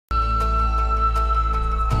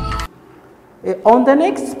On the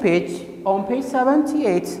next page, on page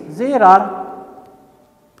 78, there are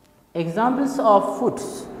examples of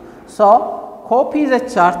foods. So copy the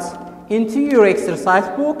chart into your exercise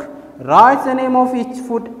book. Write the name of each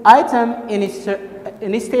food item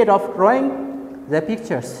instead of drawing the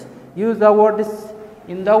pictures. Use the words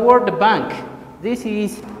in the word bank. This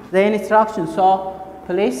is the instruction. So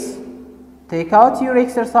please take out your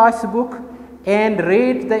exercise book and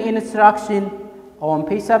read the instruction on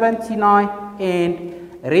page 79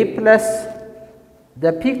 and replace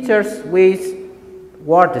the pictures with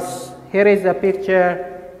words. Here is the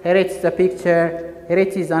picture, here is the picture, here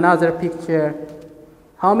it is another picture.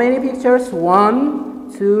 How many pictures?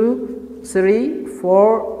 1, 2, 3,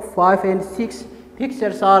 4, 5, and 6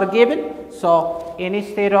 pictures are given. So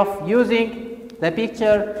instead of using the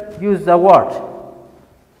picture, use the word.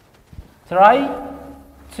 Try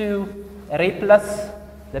to replace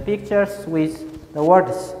the pictures with the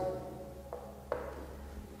words.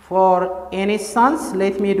 For instance,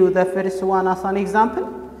 let me do the first one as an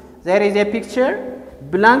example. There is a picture.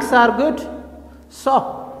 Blanks are good. So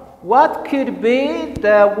what could be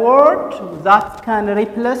the word that can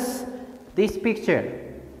replace this picture?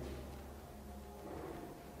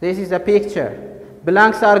 This is a picture.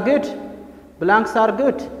 Blanks are good. Blanks are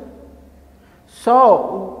good.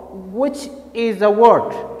 So which is the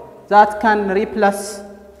word that can replace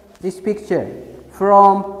this picture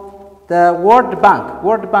from the word bank?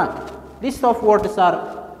 Word bank. List of words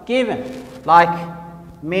are given like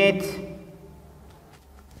meat,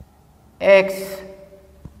 eggs,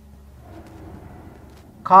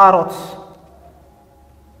 carrots,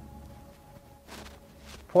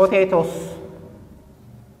 potatoes,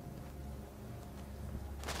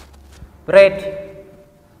 bread,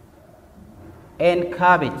 and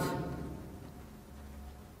cabbage.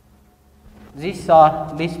 These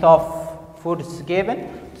are list of foods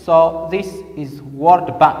given. So this is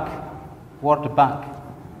word bank. Word bank.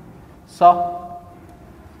 So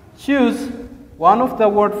choose one of the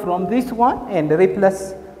word from this one and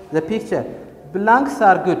replace the picture. Blanks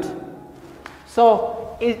are good.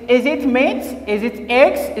 So is it meat? Is it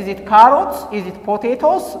eggs? Is it carrots? Is it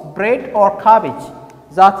potatoes, bread, or cabbage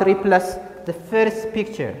that replace the first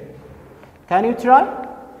picture? Can you try?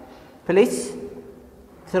 Please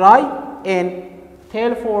try and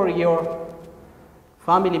tell for your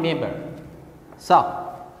family member. So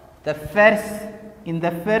in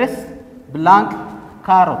the first blank,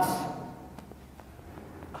 carrots.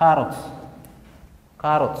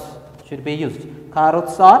 Carrots should be used.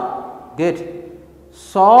 Carrots are good.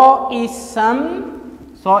 So is some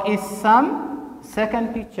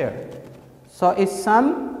second picture. So is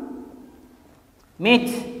some meat.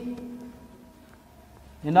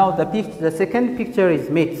 You know the second picture is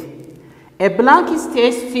meat. A blank is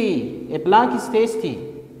tasty. A blank is tasty.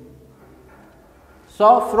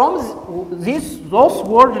 So from this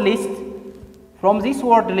word list,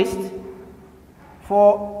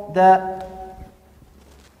 for the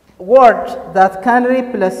word that can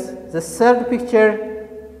replace the third picture,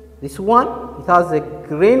 this one, it has a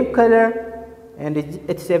green color and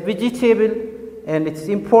it's a vegetable and it's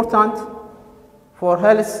important for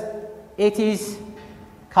health. It is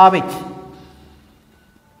cabbage.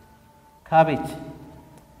 Cabbage.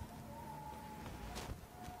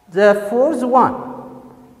 The fourth one,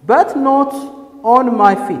 but not on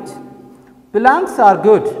my feet. Blanks are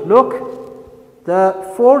good. Look,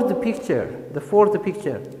 the fourth picture.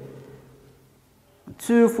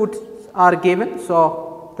 Two foods are given,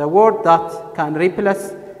 so the word that can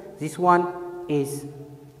replace this one is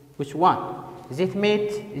which one? Is it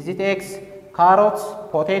meat? Is it eggs, carrots,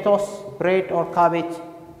 potatoes, bread, or cabbage?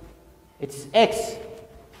 It's eggs.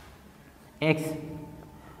 Eggs.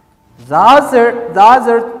 The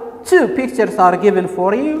other two pictures are given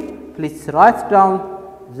for you. Please write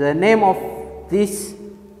down the name of this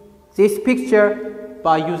picture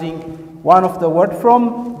by using one of the word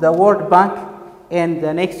from the word bank and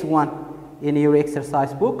the next one in your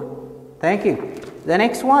exercise book. Thank you. The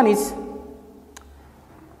next one is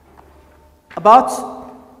about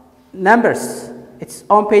numbers. It's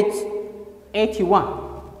on page 81.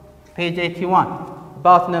 Page 81,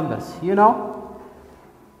 about numbers. You know,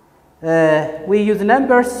 we use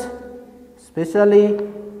numbers especially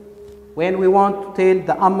when we want to tell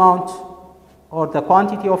the amount or the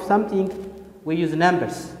quantity of something. We use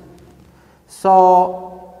numbers.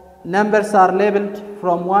 So numbers are labeled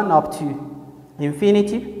from 1 up to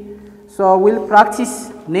infinity. So we'll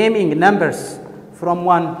practice naming numbers from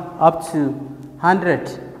 1 up to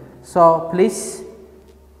 100. So please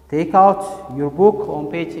take out your book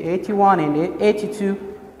on page 81 and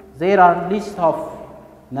 82. There are list of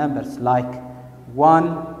numbers like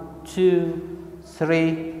 1, 2,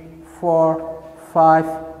 3, 4, 5,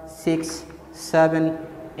 6, 7,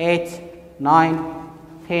 8, 9,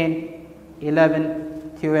 10,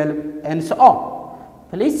 11, 12, and so on.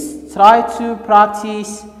 Please try to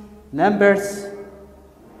practice numbers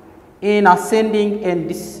in ascending and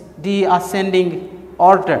descending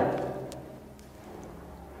order,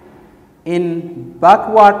 in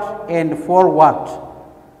backward and forward.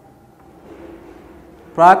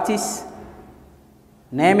 Practice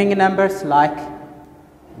naming numbers like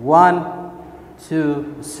 1,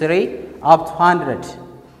 2, 3 up to 100.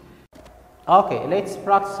 Okay, let's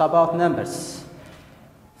practice about numbers.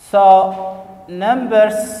 So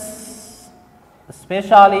numbers,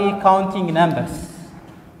 especially counting numbers.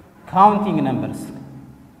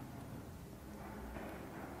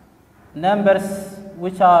 Numbers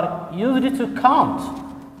which are used to count,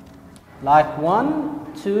 like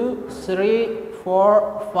 1, 2, 3,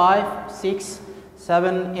 4, 5, 6,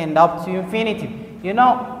 7, and up to infinity. You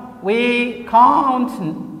know, we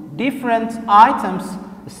count different items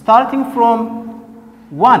starting from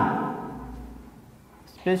 1.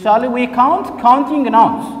 Especially we counting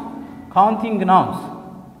nouns. Counting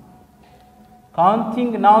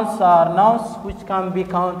nouns are nouns which can be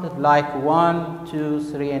counted like 1, 2,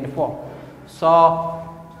 3, and 4. So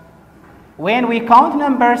when we count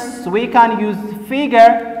numbers, we can use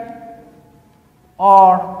figure,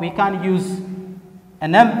 or we can use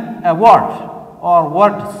a word, or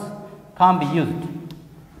words can be used.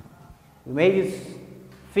 We may use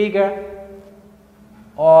figure,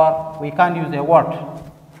 or we can use a word.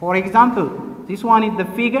 For example, this one is the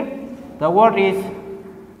figure, the word is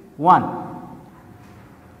 1.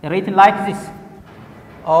 Written like this,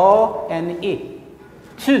 O-N-E.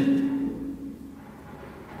 2.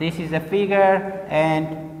 This is a figure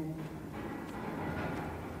and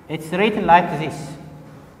it's written like this.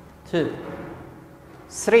 2.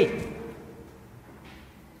 3.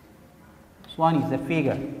 This one is a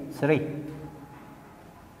figure. 3.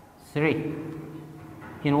 3.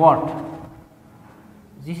 In word.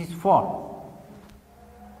 This is 4.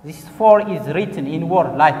 This 4 is written in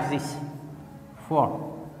word like this. 4.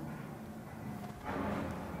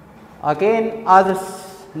 Again, other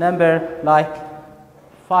number like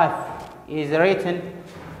 5 is written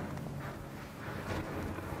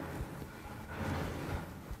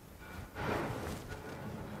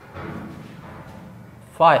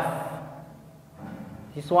five.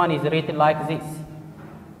 This one is written like this.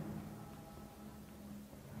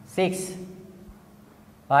 6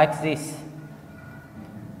 like this.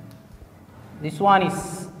 This one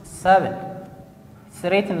is 7. It's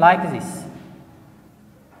written like this.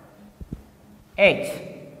 8.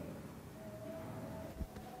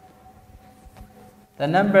 The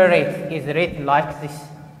number 8 is written like this.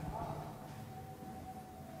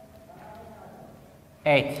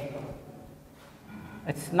 8.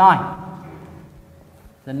 It's 9.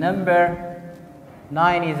 The number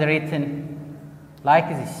 9 is written like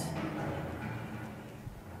this.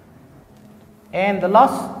 And the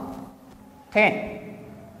last 10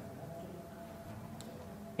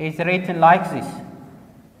 is written like this.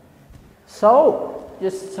 So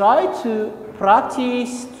just try to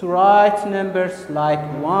practice to write numbers like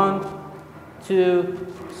 1,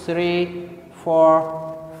 2, 3,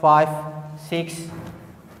 4, 5, 6,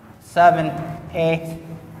 7, 8,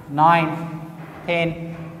 9,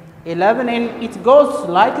 10, 11, and it goes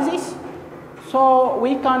like this. So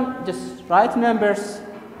we can just write numbers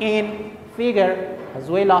in figure as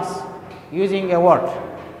well as using a word.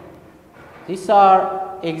 These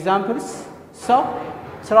are examples. So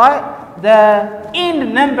try. The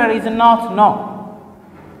end number is not known.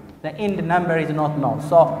 The end number is not known.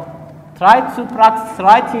 So try to practice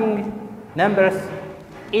writing numbers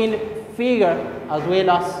in figure as well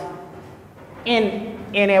as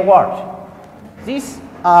in a word. These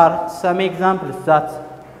are some examples that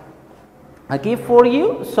I give for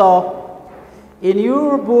you. So in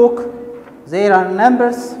your book there are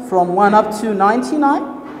numbers from 1 up to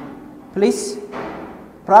 99. Please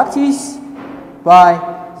practice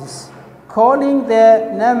by this. Calling the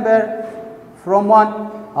number from 1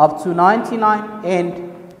 up to 99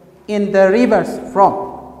 and in the reverse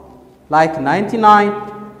from, like 99,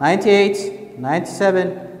 98,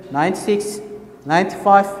 97, 96,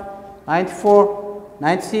 95, 94,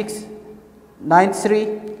 96,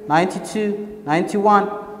 93, 92, 91,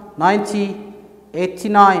 90,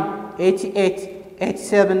 89, 88,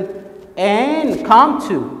 87, and come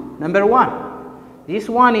to number 1. This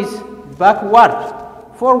one is backward.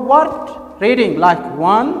 Forward reading like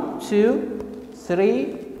 1, 2,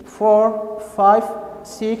 3, 4, 5,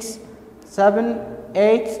 6, 7,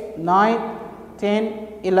 8, 9, 10,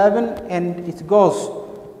 11, and it goes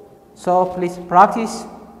So please practice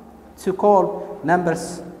to call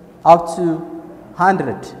numbers up to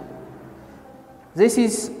 100. This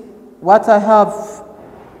is what I have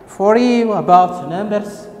for you about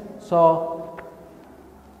numbers. So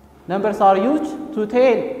numbers are used to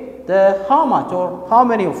tell the how much or how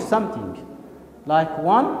many of something, like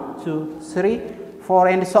 1, 2, 3, 4,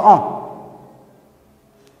 and so on.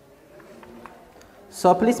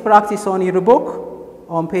 So please practice on your book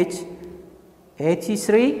on page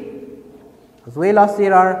 83, as well as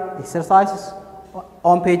there are exercises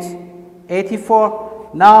on page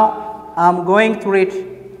 84. Now I'm going to read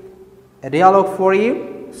a dialogue for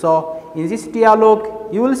you. So in this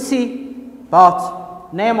dialogue you will see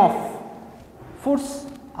about name of foods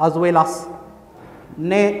as well as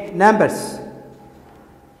numbers.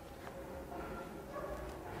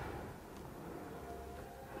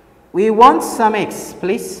 We want some eggs,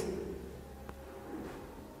 please.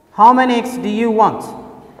 How many eggs do you want?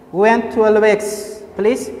 We want 12 eggs,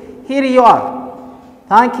 please. Here you are.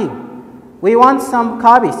 Thank you. We want some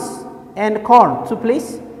cabbage and corn too,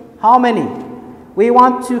 please. How many? We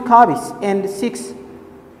want 2 cabbage and 6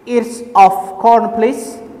 ears of corn,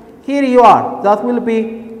 please. Here you are. That will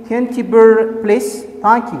be 20 birr, please.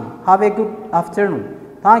 Thank you. Have a good afternoon.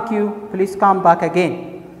 Thank you. Please come back again.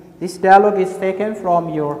 This dialogue is taken from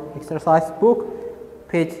your exercise book,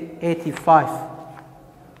 page 85.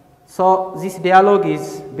 So this dialogue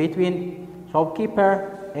is between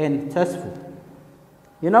shopkeeper and tasteful.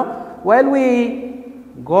 You know, while we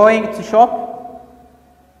going to shop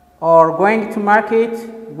or going to market,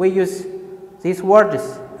 we use these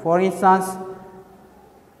words. For instance,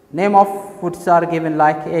 name of foods are given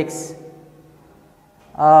like eggs.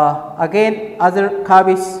 Again, other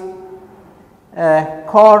cabbage,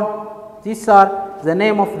 corn. These are the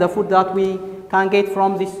name of the food that we can get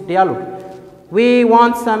from this dialogue. We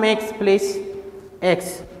want some eggs, please.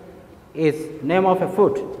 Eggs is name of a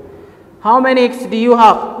food. How many eggs do you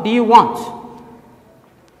have? Do you want?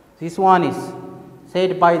 This one is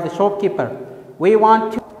said by the shopkeeper. We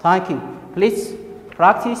want 2. Thank you. Please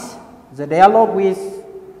practice the dialogue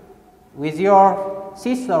with your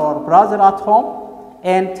sister or brother at home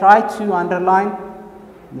and try to underline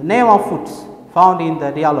the name of foods found in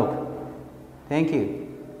the dialogue. Thank you.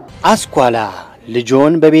 አስኳላ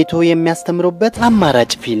ልጆን በቤቶ የሚያስተምሩበት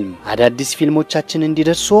አማራጭ ፊልም አዳዲስ ፊልሞቻችን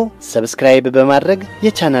እንዲደርሱ ሰብስክራይብ በማድረግ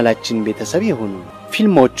የቻናላችን ቤተሰብ ይሁኑ።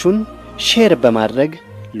 ፊልሞቹን ሼር በማድረግ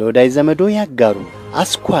ለወዳጅ ዘመዶ ያጋሩ።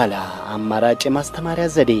 አስኳላ አማራጭ ማስተማሪያ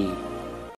ዘዴ